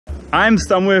I'm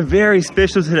somewhere very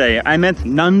special today. I'm at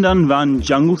Nandanvan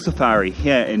Jungle Safari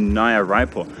here in Naya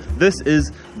Raipur. This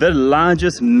is the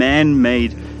largest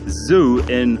man-made zoo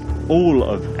in all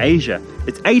of Asia.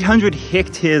 It's 800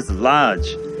 hectares large.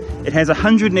 It has a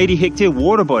 180 hectare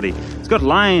water body. It's got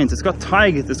lions, it's got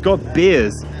tigers, it's got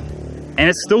bears. And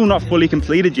it's still not fully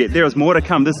completed yet. There is more to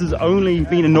come. This has only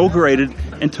been inaugurated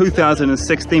in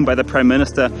 2016 by the Prime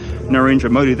Minister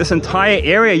Narendra Modi. This entire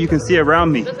area you can see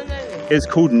around me is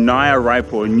called Naya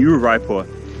Raipur, New Raipur,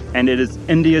 and it is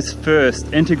India's first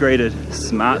integrated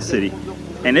smart city,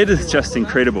 and it is just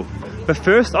incredible. But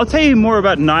first, I'll tell you more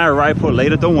about Naya Raipur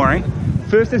later, don't worry.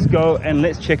 First, let's go and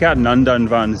let's check out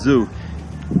Nandanvan Zoo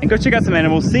and go check out some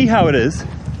animals, see how it is,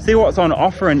 see what's on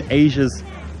offer in Asia's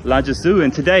largest zoo.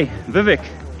 And today, Vivek,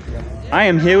 I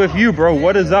am here with you, bro.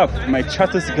 What is up, my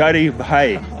Chhattisgarh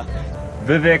bhai?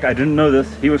 Vivek, I didn't know this.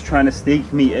 He was trying to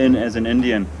sneak me in as an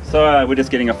Indian. So we're just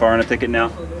getting a foreigner ticket now.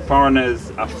 Foreigners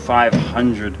are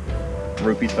 500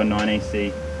 rupees for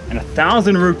non-AC and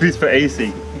 1,000 rupees for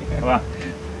AC. Wow.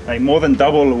 Like more than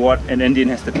double what an Indian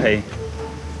has to pay.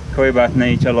 Koi baat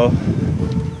nahi, chalo.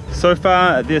 So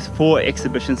far, there's 4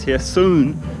 exhibitions here.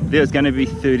 Soon, there's going to be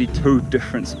 32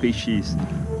 different species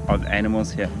of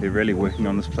animals here. They're really working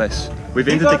on this place. We've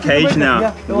entered the cage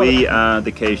now. We are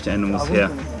the caged animals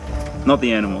here. Not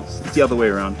the animals, it's the other way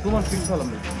around. I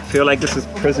feel like this is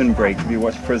Prison Break. Have you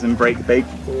watched Prison Break?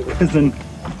 Prison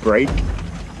Break?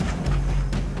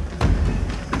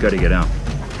 We gotta get out.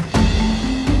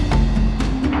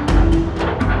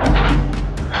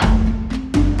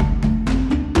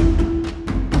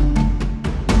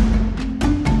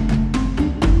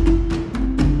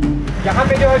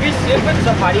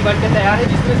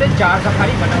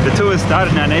 The tour has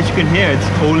started now, and as you can hear, it's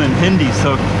all in Hindi.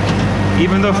 So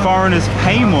even though foreigners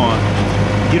pay more,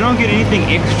 you don't get anything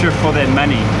extra for that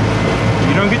money.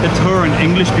 You don't get the tour in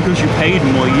English because you paid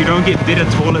more. You don't get better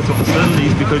toilets or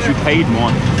facilities because you paid more.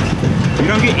 You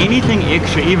don't get anything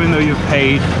extra even though you've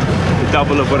paid the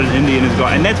double of what an Indian has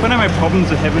got. And that's one of my problems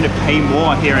with having to pay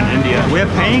more here in India. We're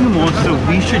paying more, so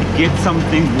we should get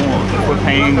something more if we're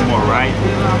paying more, right?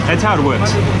 That's how it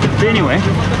works. But anyway,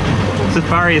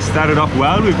 safari has started off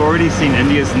well. We've already seen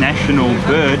India's national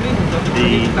bird,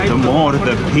 the Moor,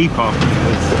 the peacock.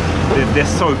 They're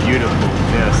so beautiful.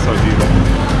 They're so beautiful.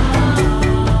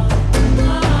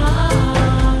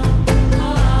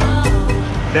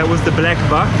 That was the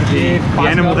blackbuck, the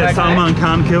animal that Salman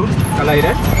Khan killed.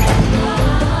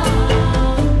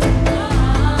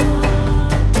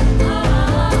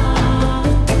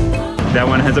 That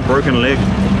one has a broken leg.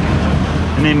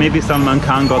 And then maybe Salman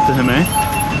Khan got to him, eh?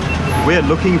 We're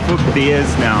looking for bears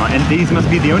now, and these must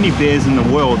be the only bears in the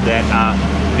world that are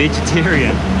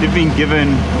vegetarian. They've been given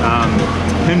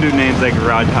Hindu names like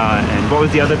Radha, and what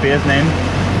was the other bear's name?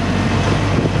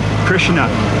 Krishna.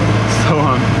 So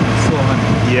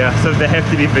yeah, so they have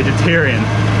to be vegetarian.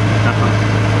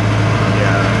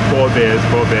 Yeah, poor bears.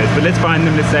 But let's find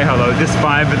them, let's say hello. There's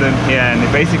 5 of them here, and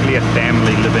they're basically a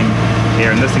family living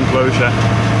here in this enclosure.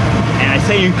 And I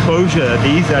say enclosure,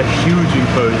 these are huge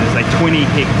enclosures, like 20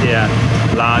 hectare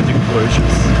large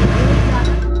enclosures.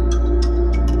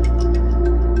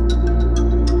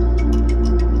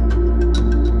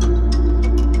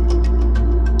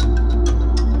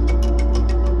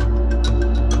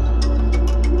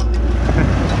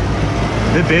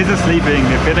 The bears are sleeping,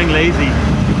 they're feeling lazy.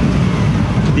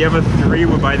 The other 3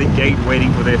 were by the gate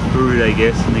waiting for their food, I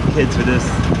guess, and the kids were just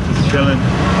chilling.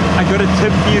 I got a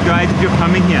tip for you guys if you're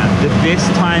coming here. The best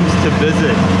times to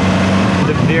visit,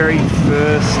 the very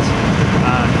first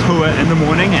tour in the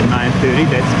morning at 9:30,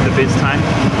 that's the best time,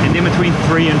 and then between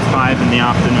 3 and 5 in the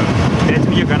afternoon. That's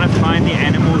when you're going to find the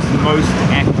animals most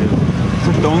active.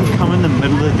 So don't come in the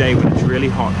middle of the day when it's really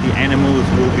hot. The animals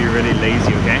will be really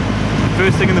lazy, okay?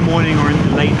 First thing in the morning or in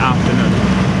the late afternoon.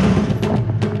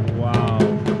 Wow.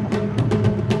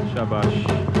 Shabash.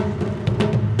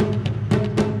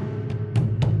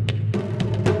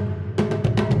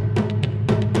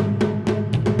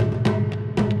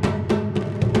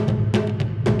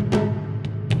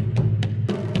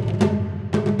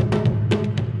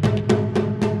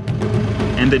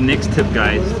 And the next tip,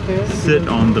 guys, sit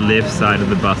on the left side of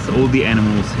the bus. All the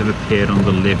animals have appeared on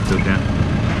the left, okay?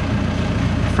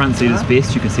 Front seat is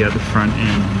best, you can see out the front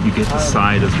and you get the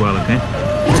side as well, okay?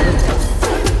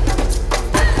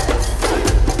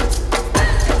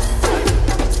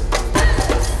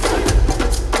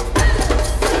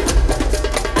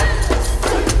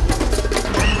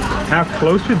 How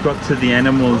close we've got to the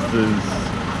animals is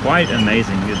quite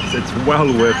amazing. It's well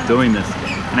worth doing this.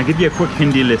 And I'll give you a quick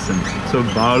Hindi lesson. So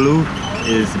Balu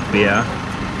is bear,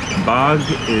 Bag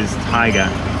is tiger,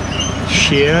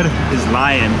 sher is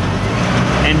lion,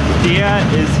 and deer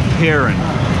is heron.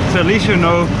 So at least you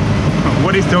know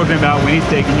what he's talking about when he's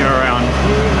taking you around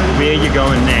where you're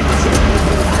going next.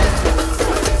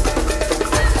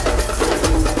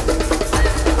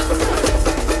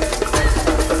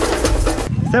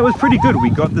 That was pretty good. We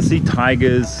got to see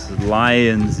tigers,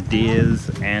 lions, deers,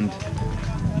 and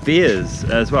bears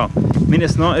as well. I mean,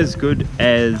 it's not as good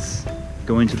as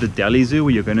going to the Delhi Zoo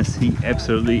where you're going to see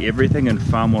absolutely everything and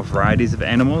far more varieties of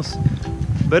animals,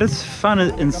 but it's fun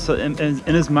in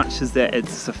as much as that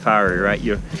it's safari, right?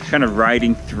 You're kind of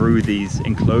riding through these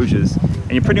enclosures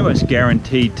and you're pretty much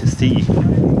guaranteed to see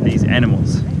these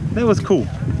animals. That was cool.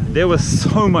 There was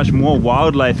so much more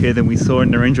wildlife here than we saw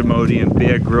in Narendra Modi and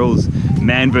Bear Grylls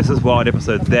Man vs. Wild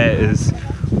episode. That is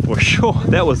for sure.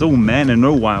 That was all man and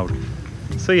no wild.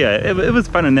 So yeah, it was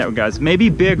fun in that regards. Maybe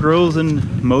Bear Grylls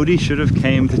and Modi should have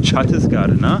came to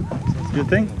Chhattisgarh, no? You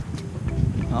think?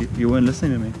 You weren't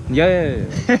listening to me. Yeah.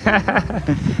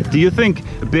 Do you think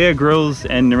Bear Grylls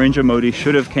and Narendra Modi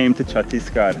should have came to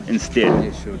Chhattisgarh instead?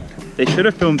 They should. They should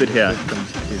have filmed it here.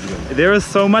 There is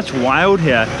so much wild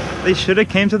here. They should have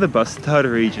came to the Bastard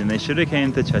region. They should have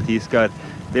came to Chhattisgarh.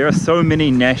 There are so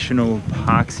many national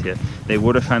parks here. They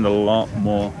would have found a lot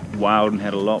more wild and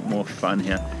had a lot more fun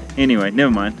here. Anyway,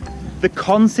 never mind. The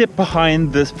concept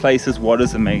behind this place is what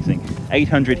is amazing.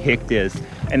 800 hectares,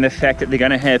 and the fact that they're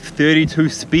going to have 32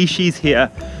 species here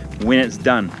when it's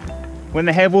done. When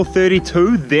they have all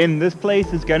 32, then this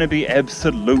place is going to be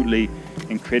absolutely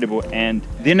incredible, and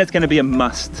then it's going to be a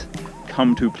must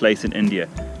come to place in India.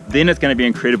 Then it's going to be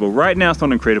incredible. Right now it's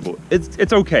not incredible.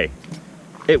 It's okay.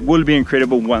 It will be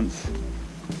incredible once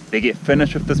they get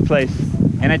finished with this place.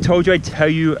 And I told you I'd tell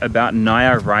you about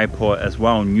Naya Raipur as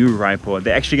well, New Raipur.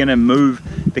 They're actually going to move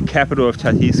the capital of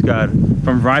Chhattisgarh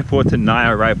from Raipur to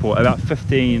Naya Raipur, about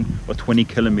 15 or 20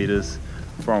 kilometers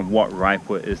from what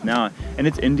Raipur is now. And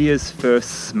it's India's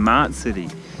first smart city.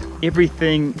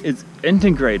 Everything is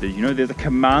integrated, you know, there's a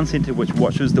command center which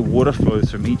watches the water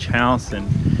flows from each house, and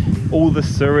all the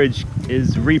sewage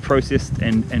is reprocessed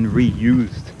and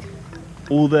reused.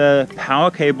 All the power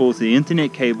cables, the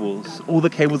internet cables, all the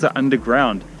cables are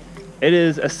underground. It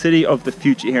is a city of the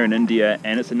future here in India,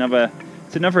 and it's another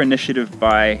initiative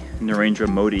by Narendra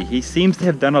Modi. He seems to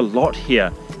have done a lot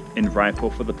here in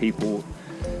Raipur for the people.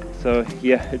 So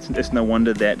yeah, it's no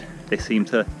wonder that they seem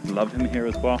to love him here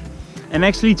as well. And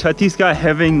actually Chhattisgarh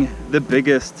having the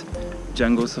biggest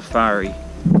jungle safari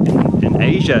in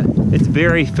Asia, it's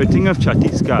very fitting of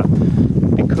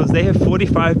Chhattisgarh because they have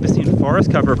 45% forest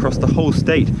cover across the whole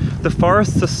state. The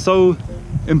forests are so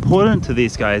important to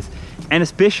these guys, and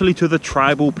especially to the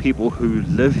tribal people who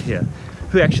live here,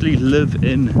 who actually live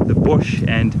in the bush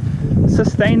and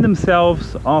sustain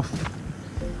themselves off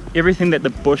everything that the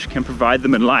bush can provide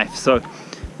them in life. So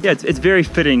yeah, it's very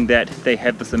fitting that they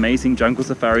have this amazing jungle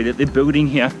safari that they're building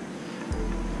here,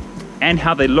 and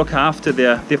how they look after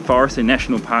their forests and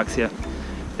national parks here.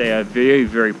 They are very,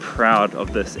 very proud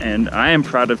of this, and I am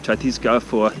proud of Chhattisgarh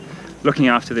for looking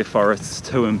after their forests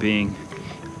too and being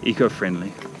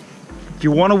eco-friendly. If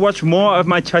you want to watch more of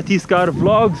my Chhattisgarh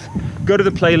vlogs, go to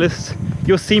the playlist.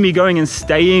 You'll see me going and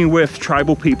staying with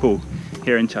tribal people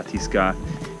here in Chhattisgarh,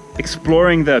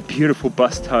 exploring the beautiful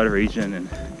Bastard region, and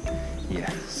yeah,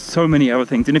 so many other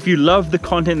things. And if you love the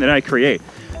content that I create,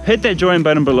 hit that join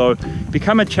button below,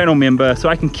 become a channel member so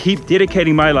I can keep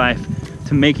dedicating my life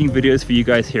to making videos for you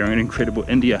guys here in incredible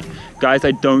India. Guys,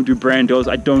 I don't do brand deals,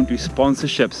 I don't do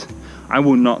sponsorships. I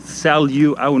will not sell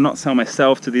you, I will not sell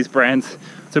myself to these brands.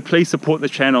 So please support the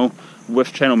channel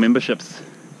with channel memberships.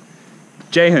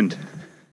 Jai Hind.